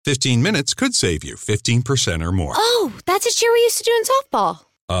15 minutes could save you 15% or more. Oh, that's a cheer we used to do in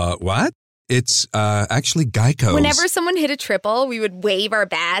softball. What? It's actually Geico's. Whenever someone hit a triple, we would wave our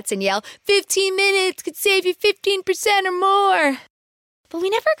bats and yell, 15 minutes could save you 15% or more. But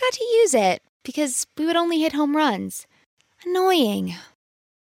we never got to use it because we would only hit home runs. Annoying.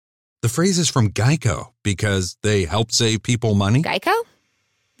 The phrase is from Geico because they help save people money. Geico?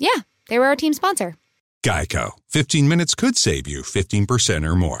 Yeah, they were our team sponsor. Geico. 15 minutes could save you 15%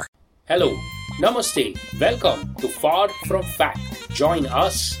 or more. Hello, Namaste, welcome to Far From Fact. Join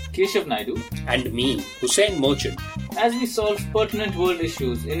us, Keshav Naidu, and me, Hussain Merchant, as we solve pertinent world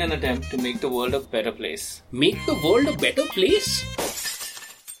issues in an attempt to make the world a better place. Make the world a better place?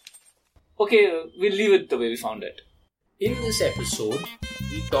 Okay, we'll leave it the way we found it. In this episode,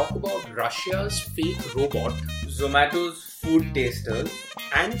 we talk about Russia's fake robot, Zomato's food tasters,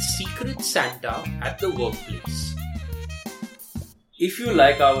 and Secret Santa at the workplace. If you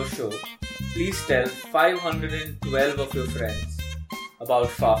like our show, please tell 512 of your friends about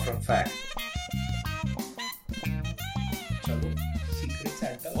Far From Fact. Chalo, Secret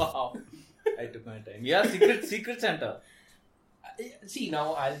Santa. Wow. I took my time. Yeah, Secret Santa. See,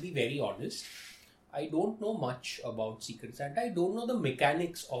 now I'll be very honest. I don't know much about Secret Santa. I don't know the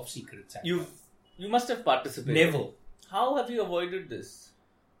mechanics of Secret Santa. You must have participated. Never. How have you avoided this?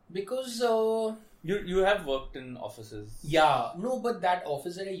 Because You have worked in offices. yeah, no, but that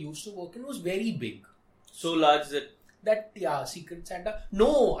office that I used to work in was very big. So large that Secret Santa.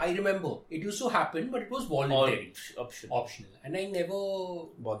 No, I remember. It used to happen, but it was voluntary. optional. And I never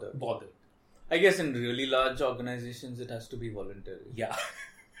bothered. I guess in really large organizations it has to be voluntary. Yeah.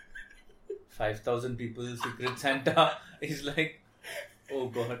 5,000 people, Secret Santa is like, oh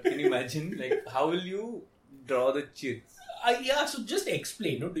God, can you imagine? Like, how will you draw the chits? So just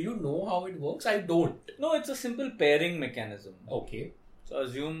explain. No? Do you know how it works? I don't. No, it's a simple pairing mechanism. Okay. So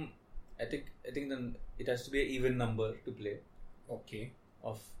assume, I think then it has to be an even number to play. Okay.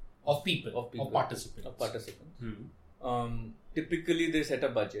 Of people. Of participants. Typically they set a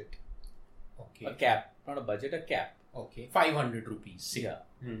budget. Okay. A cap. Not a budget, a cap. Okay. 500 rupees. Say. Yeah.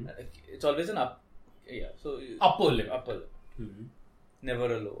 It's always an up. Yeah. So upper limit.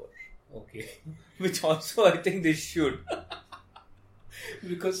 Never a lower. Okay. Which also I think they should.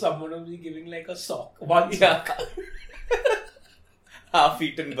 Because someone will be giving like a sock. One sock.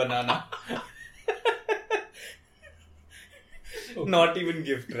 Half-eaten banana. Okay. Not even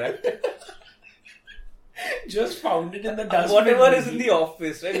gift wrapped. Just found it in the dustbin. Whatever is in the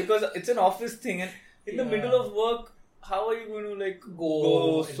office, right? Because it's an office thing, and in the middle of work, how are you going to like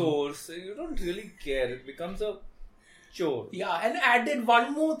go source? You don't really care. It becomes a chore. Yeah, and added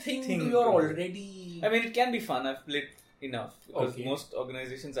one more thing to your already. I mean, it can be fun. I've played enough because most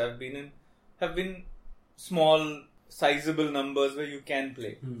organizations I've been in have been small, sizable numbers where you can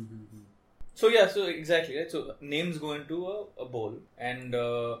play. So exactly, right? So names go into a bowl, and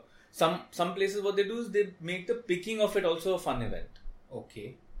some places what they do is they make the picking of it also a fun event.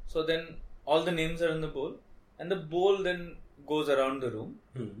 Okay. So then all the names are in the bowl, and the bowl then goes around the room,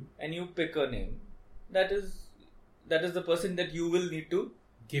 and you pick a name. That is the person that you will need to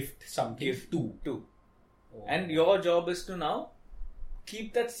gift something to. Oh. And your job is to now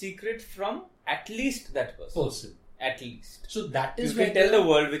keep that secret from at least that person. At least. So that is you can tell the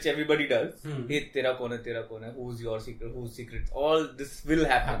world, which everybody does. Hey, tera kone, who's your secret, whose secret. All this will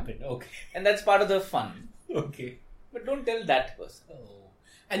happen. Okay. And that's part of the fun. Okay. But don't tell that person. Oh.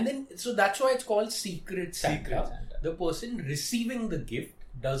 And then, so that's why it's called Secret Santa. The person receiving the gift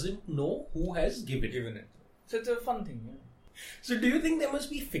doesn't know who has given it. So it's a fun thing. Yeah. So do you think there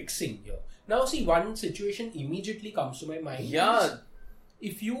must be fixing here? Now see, one situation immediately comes to my mind. Yeah.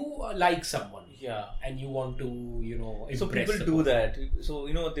 If you like someone, and you want to, impress so people do that. So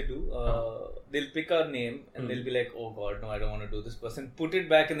you know what they do? They'll pick our name and they'll be like, "Oh God, no, I don't want to do this person." Put it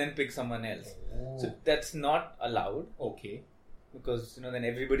back and then pick someone else. Oh. So that's not allowed. Okay. Because then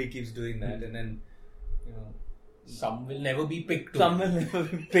everybody keeps doing that, and then some will never be picked. Some will never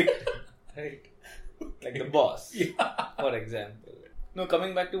be picked. Right. Like the boss, for example. No,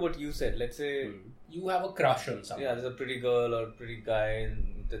 coming back to what you said, let's say you have a crush on someone. Yeah, there's a pretty girl or pretty guy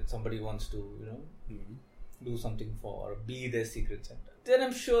that somebody wants to, do something for, or be their Secret Santa. Then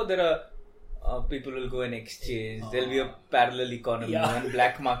I'm sure there are people will go and exchange. There'll be a parallel economy and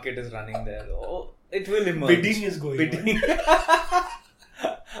black market is running there. Oh, it will emerge. Bidding is going on.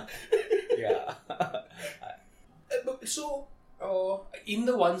 Yeah. So, in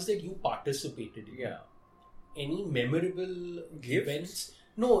the ones that you participated in, any memorable events?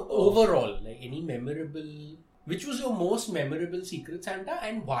 No, overall, like any memorable. Which was your most memorable Secret Santa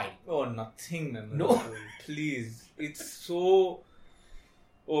and why? Oh, nothing memorable. No, please. It's so.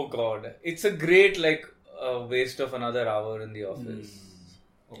 Oh God. It's a great waste of another hour in the office.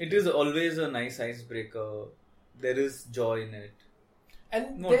 Okay. It is always a nice icebreaker. There is joy in it.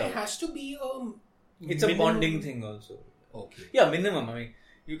 And there has to be It's a bonding thing also. Okay. Yeah, minimum. I mean,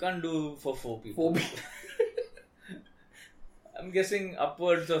 you can't do for 4 people. 4 people. I'm guessing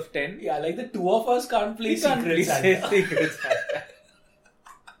upwards of 10. Yeah, like the 2 of us can't play Secret Santa.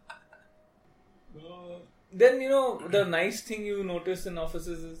 Then, the nice thing you notice in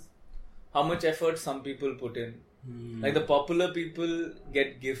offices is how much effort some people put in. Like the popular people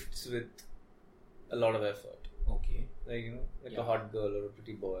get gifts with a lot of effort. Okay. Like a hot girl or a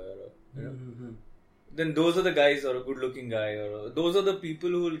pretty boy or then those are the guys, or a good looking guy, or those are the people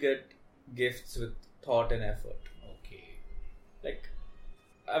who will get gifts with thought and effort. Okay. Like,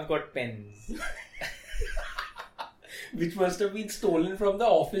 I've got pens. Which must have been stolen from the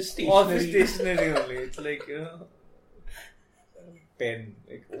office stationery. Office stationery only. It's like, pen.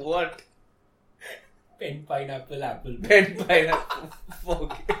 Like, what? Pen, pineapple, apple. Pen, pineapple.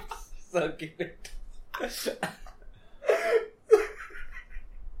 Forget. Circulate.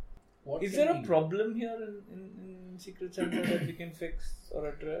 Is there a problem here in Secret Santa that we can fix or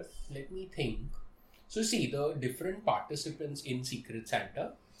address? Let me think. So see, the different participants in Secret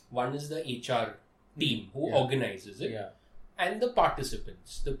Santa, one is the HR team who organizes it, and the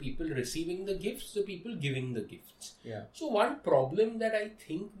participants, the people receiving the gifts, the people giving the gifts. Yeah. So one problem that I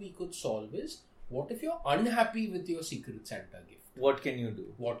think we could solve is, what if you're unhappy with your Secret Santa gift? What can you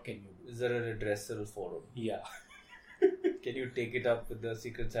do? Is there a redressal forum? Yeah. Can you take it up with the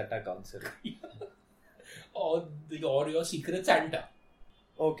Secret Santa Council? Or your Secret Santa.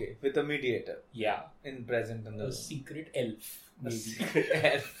 Okay, with a mediator. Yeah. In present and a secret elf. Maybe. A secret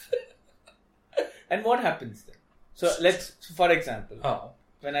elf. And what happens then? So let's, for example,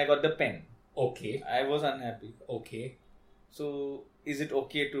 when I got the pen. Okay. I was unhappy. Okay. So is it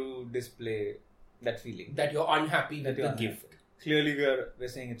okay to display that feeling? That you're unhappy with the gift. Clearly we're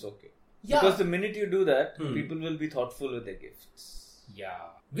saying it's okay. Yeah. Because the minute you do that, people will be thoughtful with their gifts. Yeah.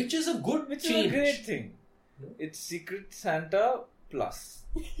 Which is a good change. Is a great thing. It's Secret Santa Plus.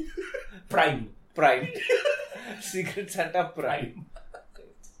 Prime. Secret Santa Prime.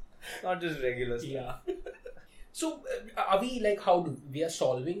 Not just regular stuff. Yeah. So, are we we are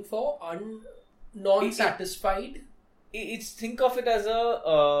solving for non-satisfied? Think of it as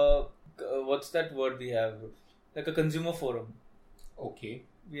a, what's that word we have? Like a consumer forum. Okay.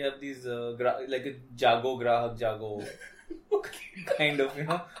 We have these, like a Jago, Grahak Jago kind of,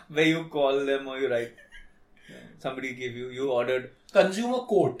 where you call them or you write. Somebody gave you ordered consumer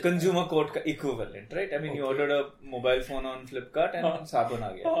court equivalent, right? I mean, you ordered a mobile phone on Flipkart and sabun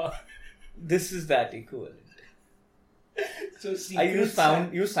aa gaya. This is that equivalent. So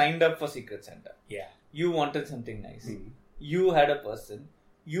you signed up for Secret Santa. Yeah. You wanted something nice. You had a person.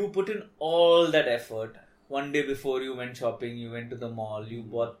 You put in all that effort. One day before you went shopping, you went to the mall. You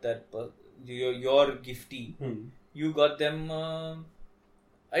bought that your giftee. You got them.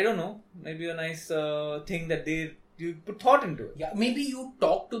 I don't know. Maybe a nice thing that you put thought into it. Yeah, maybe you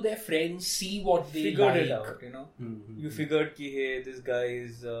talk to their friends, see what they figured it out. You figured ki hey, this guy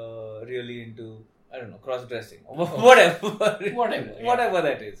is really into, I don't know, cross-dressing, whatever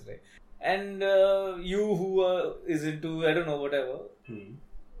that is, right? And you who is into, I don't know, whatever,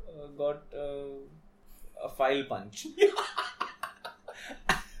 got a file punch.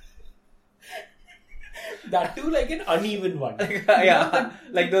 That too, like an uneven one. Yeah,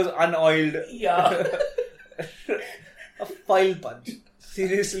 like those unoiled. Yeah. A file punch.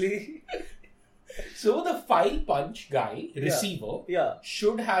 Seriously? So the file punch guy, receiver,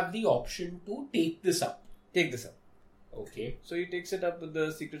 should have the option to take this up. Okay. So he takes it up with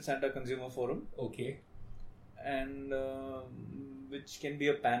the Secret Santa Consumer Forum. Okay. And which can be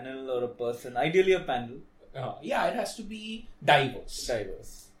a panel or a person. Ideally a panel. Yeah, it has to be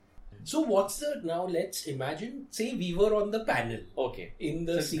diverse. So now let's imagine, say we were on the panel. Okay. In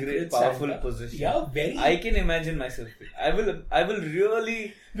the Secret powerful Santa position. Yeah, very. I can imagine myself. I will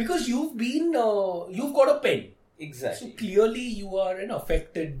really. Because you've got a pen. Exactly. So clearly you are an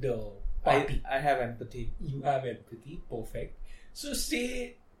affected party. I have empathy. You have empathy. Perfect. So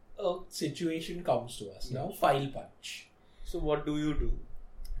say a situation comes to us. Now file punch. So what do you do?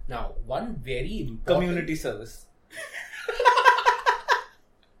 Now one very important. Community service.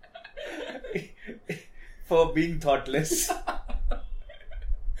 For being thoughtless.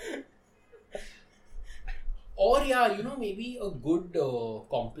 Or maybe a good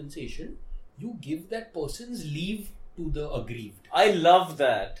compensation. You give that person's leave to the aggrieved. I love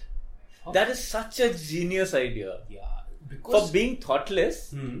that. That is such a genius idea. Yeah. Because for being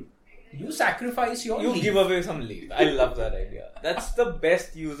thoughtless, You sacrifice your You leave. give away some leave. I love that idea. That's the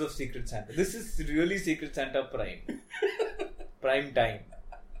best use of Secret Santa. This is really Secret Santa Prime. Prime time.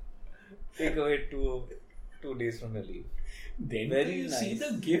 Take away 2 days from your leave. Then Very you nice. see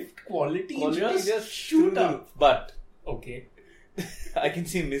the gift quality Quality just shoot up. But Okay. I can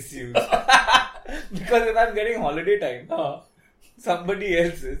see misuse. Because if I'm getting holiday time, somebody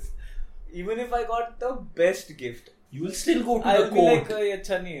else's, even if I got the best gift, You will still go to I'll the be like, court. "Ye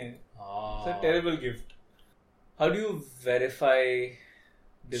acha nahi hai." It's a terrible gift. How do you verify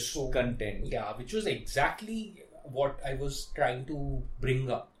this content? Yeah, which was exactly what I was trying to bring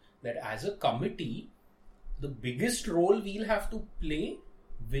up. That as a committee, the biggest role we'll have to play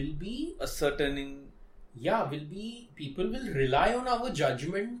will be Ascertaining people will rely on our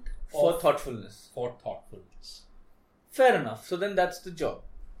judgment for thoughtfulness. for thoughtfulness. Fair enough. So then that's the job.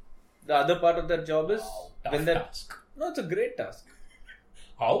 The other part of that job is Tough task. No, it's a great task.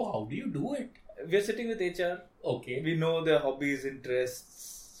 How do you do it? We're sitting with HR. Okay. We know their hobbies,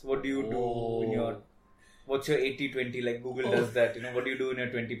 interests. What do you do in your... What's your 80-20? Like Google does that. What do you do in your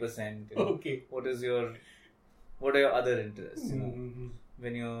 20%? Okay. What are your other interests?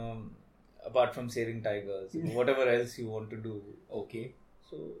 When you're... Apart from saving tigers. Whatever else you want to do. Okay.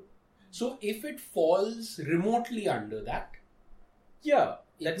 So... So if it falls remotely under that, Yeah.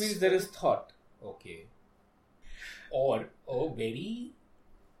 That It's- means there is thought. okay. Or a very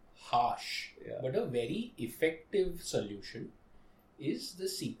harsh but a very effective solution is the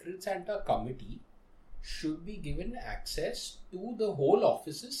Secret Santa committee should be given access to the whole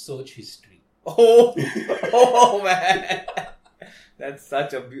office's search history. Oh man. That's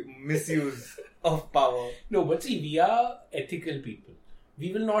such a misuse of power. No, but see, we are ethical people.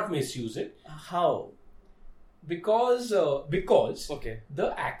 We will not misuse it How? because Okay.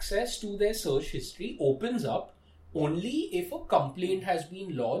 the access to their search history opens up only if a complaint has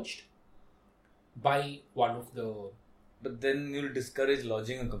been lodged by one of the... But then you'll discourage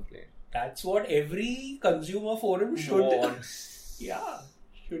lodging a complaint. That's what every consumer forum should Wants.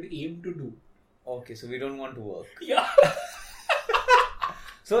 should aim to do. Okay, so we don't want to work. Yeah.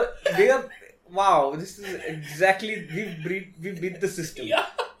 So they are... Wow, this is exactly... We beat the system. Yeah.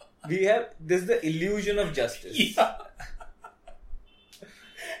 There's the illusion of justice. Yeah.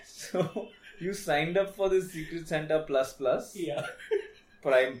 So you signed up for the Secret Santa Plus, Yeah.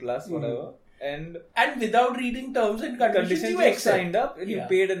 Prime Plus, whatever. And without reading terms and conditions, you accept. signed up and you Yeah.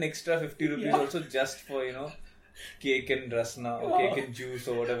 paid an extra 50 rupees Yeah. also just for, cake and rasna or cake and juice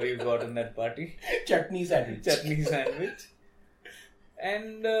or whatever you got in that party. Chutney sandwich. Chutney sandwich.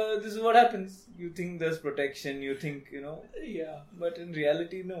 And this is what happens. You think there's protection, you think, Yeah. but in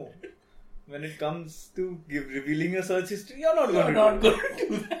reality, no. When it comes to revealing a search history, you're not You're going not to going to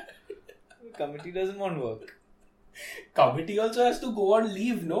do that. The committee doesn't want work. Committee also has to go on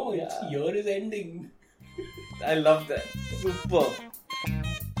leave, no? Its Yeah. year is ending. I love that. Super.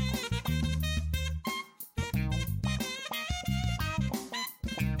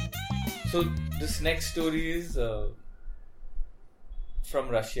 So this next story is from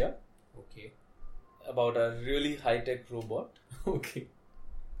Russia Okay. about a really high-tech robot Okay.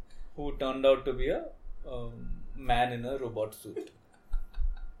 who turned out to be a man in a robot suit.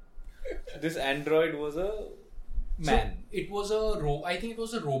 This android was a man. So it was I think it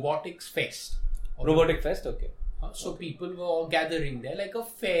was a robotics fest. Robotic Fest, okay. So people were all gathering there like a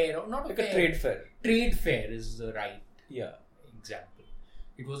fair, or not Like a a fair. trade fair. Trade fair is the right Yeah. example.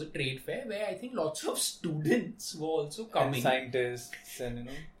 It was a trade fair where I think lots of students were also And coming. scientists and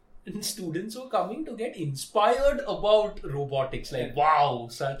And students were coming to get inspired about robotics. Like, wow,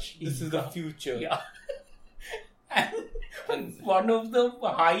 such... this is the future. Yeah. and one of the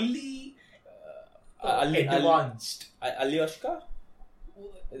highly advanced... Alyoshka?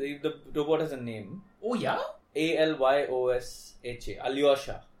 The robot has a name. Oh, yeah? Alyosha.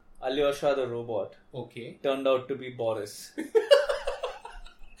 Alyosha. Alyosha the robot Okay. turned out to be Boris.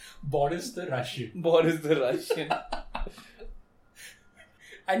 Boris the Russian. Boris the Russian.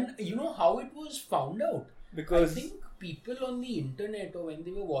 And you know how it was found out? Because I think people on the internet or when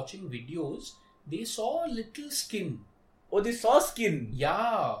they were watching videos, they saw a little skin. oh, they saw skin.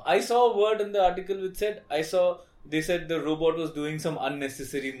 Yeah. I saw a word in the article which said they said the robot was doing some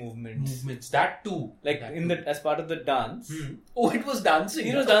unnecessary movements. That too. Like That as part of the dance. too. Oh, it was dancing.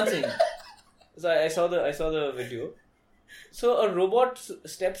 He was dancing. So I saw the video. So a robot's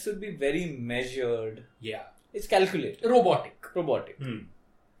steps should be very measured. Yeah. It's calculated. Robotic.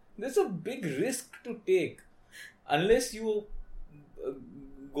 There's a big risk to take unless you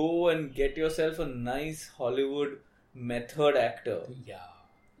go and get yourself a nice Hollywood method actor. Yeah.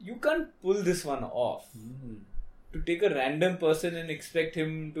 You can't pull this one off. to take a random person and expect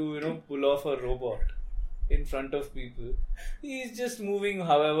him to, pull off a robot in front of people. He's just moving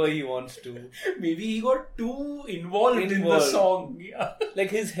however he wants to. Maybe he got too involved in the song. Yeah. Like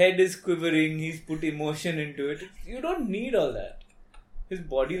his head is quivering, he's put emotion into it. You don't need all that. His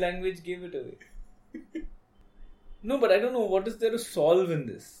body language gave it away. No, but I don't know what is there to solve in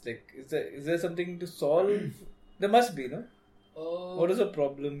this. Like, is there something to solve? There must be, no? What is the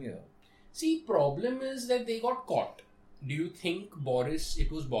problem here? See, problem is that they got caught. Do you think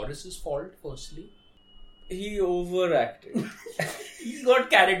it was Boris's fault, firstly? He overacted. He got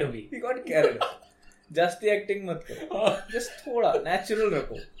carried away. Just the acting mat karo. Just thoda, natural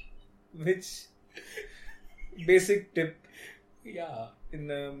rakho. Which basic tip. Yeah. In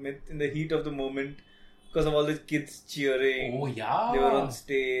the heat of the moment, because of all the kids cheering. Oh yeah. They were on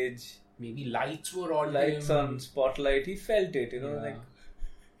stage. Maybe lights were on. Lights him. on, spotlight. He felt it, Yeah.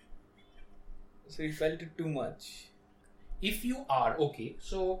 So he felt it too much. If you are okay,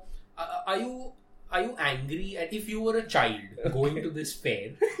 so are you angry at, if you were a child going to this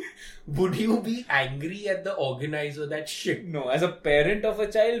fair, would you be angry at the organizer that shit? No, as a parent of a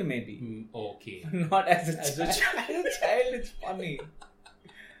child, maybe. Okay. Not as a child. As a child, it's funny.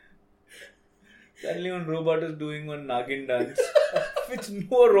 Suddenly one robot is doing one Nagin dance, which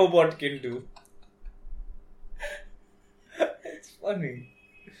no robot can do. It's funny.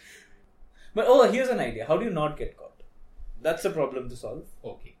 But here's an idea. How do you not get caught? That's the problem to solve.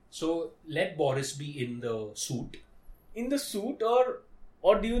 Okay. So let Boris be in the suit. In the suit,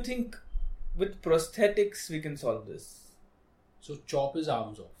 or do you think with prosthetics we can solve this? So chop his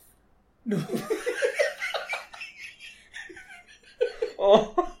arms off. No.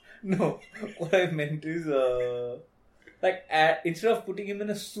 Oh, no. What I meant is, instead of putting him in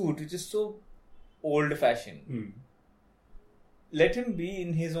a suit, which is so old-fashioned, let him be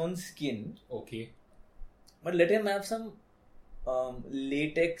in his own skin. Okay. But let him have some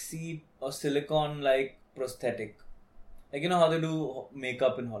latexy or silicone-like prosthetic. Like, how they do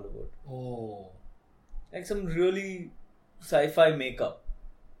makeup in Hollywood. Oh. Like some really sci-fi makeup.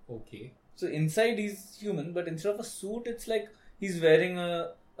 Okay. So inside he's human, but instead of a suit, it's like he's wearing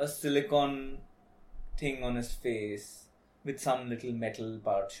a silicone thing on his face with some little metal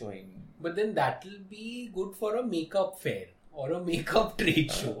part showing. But then that'll be good for a makeup fair or a makeup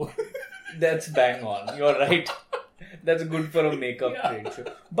trade show. That's bang on. You're right. That's good for a makeup trade show.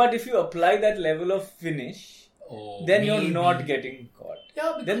 But if you apply that level of finish, then you're not getting caught.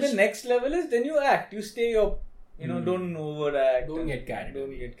 Yeah, then the next level is, then you act. You stay your, don't overact. Don't get carried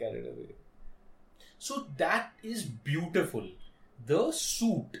away. So that is beautiful. The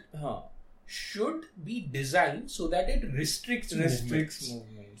suit should be designed so that it restricts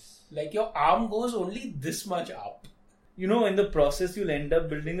movements. Like your arm goes only this much up. In the process you'll end up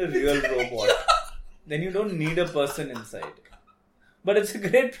building a real robot. Then you don't need a person inside. But it's a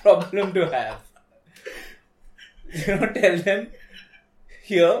great problem to have. Tell them,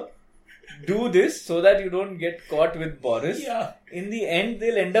 here, do this so that you don't get caught with Boris. Yeah. In the end,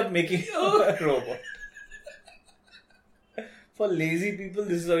 they'll end up making a robot. For lazy people,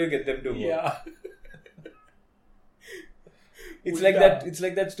 this is how you get them to work. Yeah. It's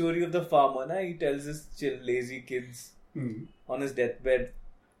like that story of the farmer. He tells his lazy kids on his deathbed.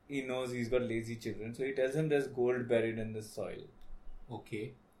 He knows he's got lazy children, so he tells them there's gold buried in the soil.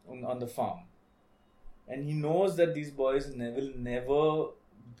 Okay. On the farm. And he knows that these boys will never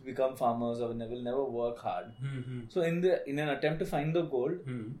become farmers or will never work hard. Mm-hmm. So in an attempt to find the gold,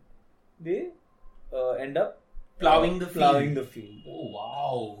 they end up plowing the field. Oh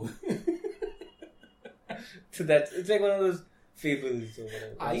wow! So it's like one of those fables or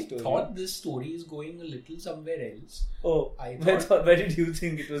whatever. I thought this story is going a little somewhere else. Oh, where did you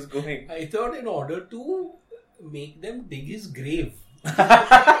think it was going? I thought in order to make them dig his grave.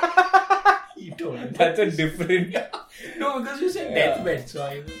 He told me. That's a different... No, because you said deathbed, so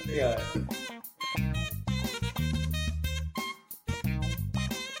I was... Yeah.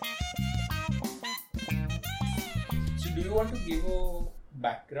 So do you want to give a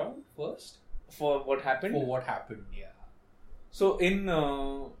background first? For what happened? For what happened, yeah. So in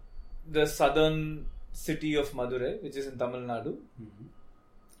the southern city of Madurai, which is in Tamil Nadu,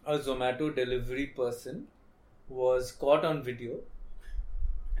 a Zomato delivery person was caught on video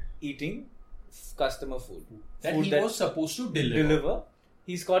eating customer food. That was supposed to deliver.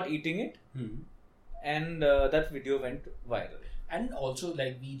 He's caught eating it, and that video went viral. And also,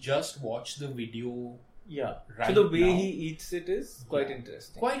 we just watched the video. Yeah. Right. So the way now, he eats it is quite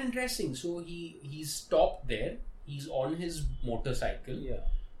interesting. Quite interesting. So he's stopped there. He's on his motorcycle. Yeah.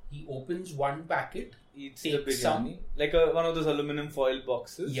 He opens one packet. Eats the biryani. Like one of those aluminum foil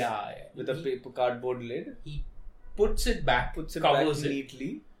boxes. Yeah. With a paper cardboard lid. He puts it back, covers it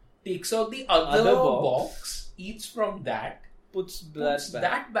neatly, takes out the other box, eats from that, puts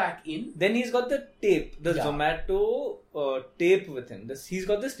that back in. Then he's got the tape, the Zomato tape with him. He's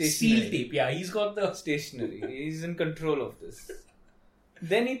got the stationery. Seal tape, he's got the stationery. He's in control of this.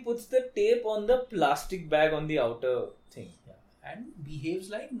 Then he puts the tape on the plastic bag on the outer thing. And behaves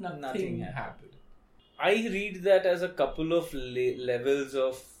like nothing happened. I read that as a couple of levels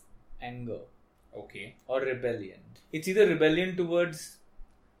of anger. Okay. Or rebellion. It's either rebellion towards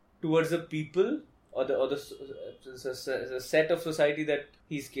the people or the set of society that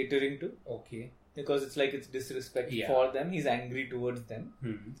he's catering to. Okay. Because it's disrespect for them. He's angry towards them.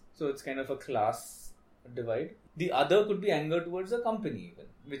 So it's kind of a class divide. The other could be anger towards the company even,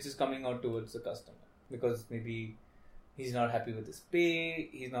 which is coming out towards the customer. Because maybe he's not happy with his pay,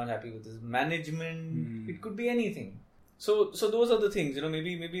 he's not happy with his management. It could be anything. So those are the things.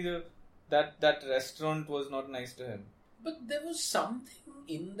 Maybe that restaurant was not nice to him. But there was something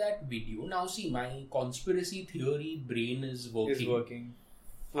in that video. Now see, my conspiracy theory brain is working.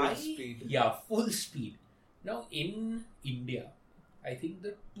 Full speed. Yeah, full speed. Now in India, I think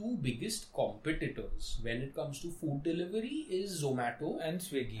the two biggest competitors when it comes to food delivery is Zomato and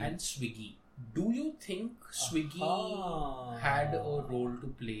Swiggy. Do you think Swiggy had a role to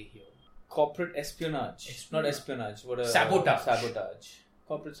play here? Corporate espionage. Not espionage. Sabotage.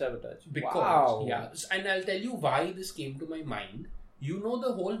 Corporate sabotage. Because, and I'll tell you why this came to my mind. You know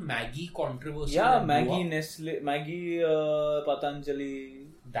the whole Maggi controversy. Yeah, Maggi, Nestle, Maggi, Patanjali.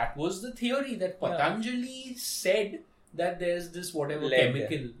 That was the theory that Patanjali said that there's this chemical,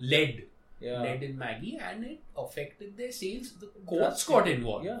 lead in Maggi, and it affected their sales. The courts got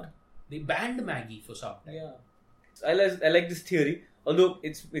involved. Yeah. They banned Maggi for some time. Yeah. I like this theory. Although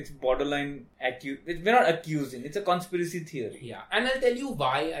it's borderline we're not accusing. It's a conspiracy theory. Yeah, and I'll tell you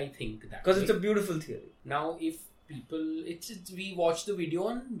why I think that. Because it's a beautiful theory. Now, if people, we watch the video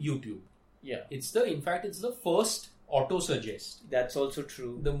on YouTube. Yeah, it's the first auto suggest. That's also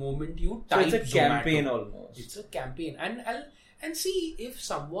true. The moment you type, so it's a campaign Zomato, almost. It's a campaign, and see if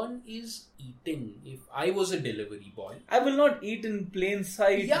someone is eating. If I was a delivery boy, I will not eat in plain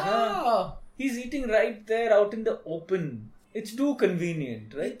sight. Yeah, he's eating right there out in the open. It's too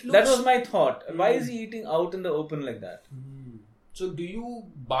convenient, right? That was my thought. Why is he eating out in the open like that? So do you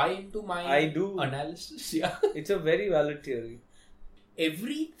buy into my analysis? Yeah. It's a very valid theory.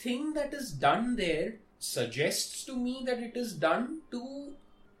 Everything that is done there suggests to me that it is done to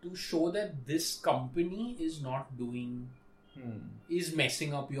show that this company is not doing, is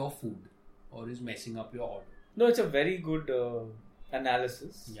messing up your food or is messing up your order. No, it's a very good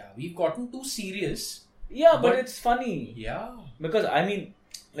analysis. Yeah, we've gotten too serious. Yeah, but it's funny. Yeah. Because,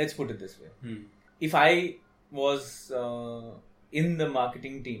 let's put it this way. If I was in the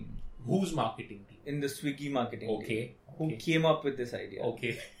marketing team. Whose marketing team? In the Swiggy marketing team. Who Okay. came up with this idea.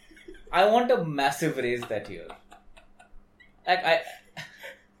 Okay. I want a massive raise that year.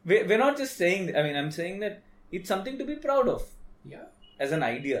 We're not just saying, I'm saying that it's something to be proud of. Yeah. As an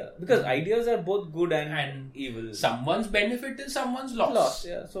idea. Because ideas are both good and evil. Someone's benefit is someone's loss.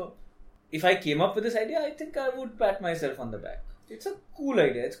 Yeah. So, if I came up with this idea, I think I would pat myself on the back. It's a cool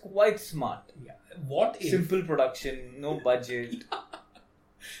idea. It's quite smart. Yeah. What if... Simple production, no budget.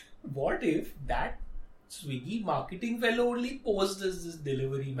 What if that Swiggy marketing fellow only posed as this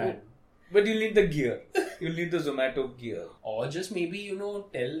delivery man? But you'll need the gear. You'll need the Zomato gear. Or just maybe, tell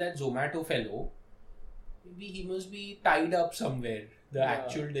that Zomato fellow, maybe he must be tied up somewhere. The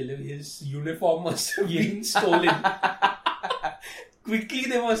actual delivery, his uniform must have been stolen. Quickly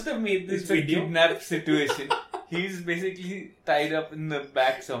they must have made this video. A kidnap situation. He's basically tied up in the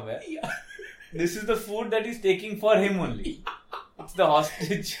back somewhere. Yeah. This is the food that he's taking for him only. It's the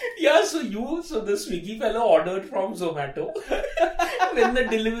hostage. Yeah, so the Swiggy fellow ordered from Zomato. When the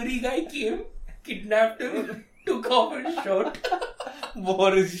delivery guy came, kidnapped him, took off his shirt,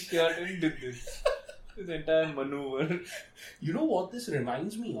 wore his shirt and did this. This entire maneuver. You know what this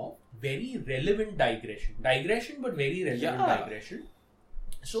reminds me of? Very relevant digression. Digression, but very relevant digression.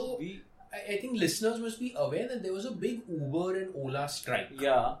 So, I think listeners must be aware that there was a big Uber and Ola strike.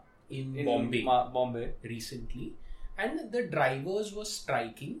 Yeah. In Bombay recently. And the drivers were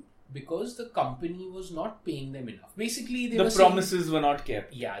striking because the company was not paying them enough. Basically, the promises were not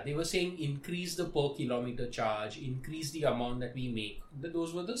kept. Yeah, they were saying increase the per kilometer charge, increase the amount that we make.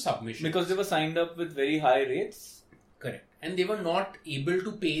 Those were the submissions. Because they were signed up with very high rates. Correct. And they were not able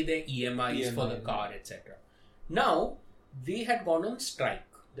to pay their EMIs for the car, etc. Now, they had gone on strike.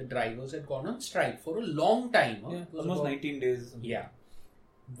 The drivers had gone on strike for a long time. Yeah, almost 19 days. Yeah.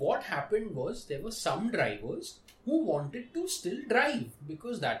 what happened was there were some drivers who wanted to still drive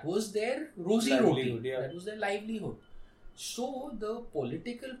because that was their rosy roti. That was their livelihood. So the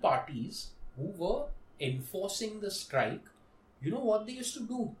political parties who were enforcing the strike, you know what they used to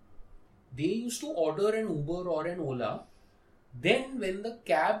do? They used to order an Uber or an Ola. Then when the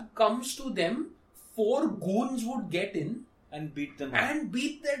cab comes to them, 4 goons would get in and beat them up. And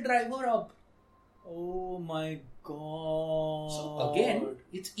beat their driver up. Oh my God. So again,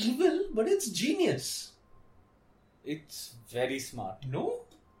 it's evil, but it's genius. It's very smart. No?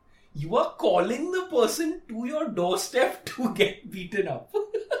 You are calling the person to your doorstep to get beaten up.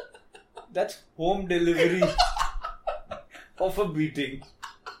 That's home delivery of a beating.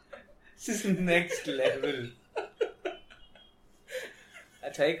 This is next level.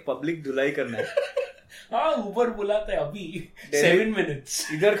 अच्छा एक public धुलाई करना है. हाँ Uber बुलाता है अभी 7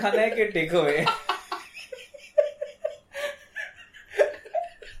 minutes. इधर खाना है कि टेक अवे?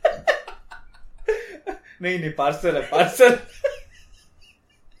 नहीं पार्सल है पार्सल.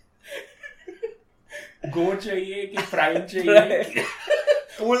 गो चाहिए कि प्राइम चाहिए?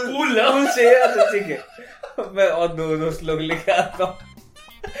 पूल चाहिए तो ठीक है. मैं और 2 दोस्त लोग लेके आता हूँ.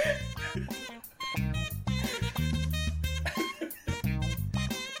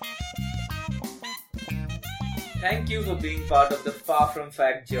 Thank you for being part of the Far From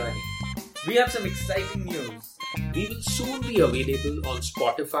Fact journey. We have some exciting news. We will soon be available on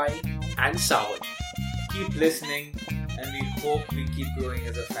Spotify and Saavn. Keep listening and we hope we keep growing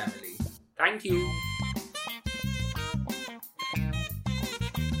as a family. Thank you.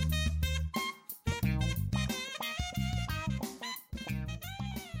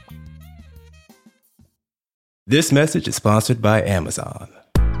 This message is sponsored by Amazon.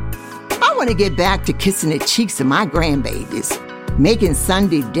 I want to get back to kissing the cheeks of my grandbabies, making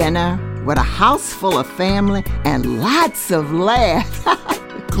Sunday dinner with a house full of family and lots of laughs.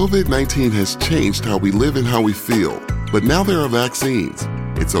 COVID-19 has changed how we live and how we feel, but now there are vaccines.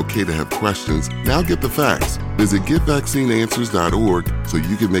 It's okay to have questions. Now get the facts. Visit getvaccineanswers.org so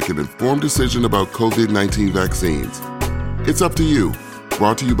you can make an informed decision about COVID-19 vaccines. It's up to you.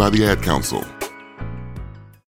 Brought to you by the Ad Council.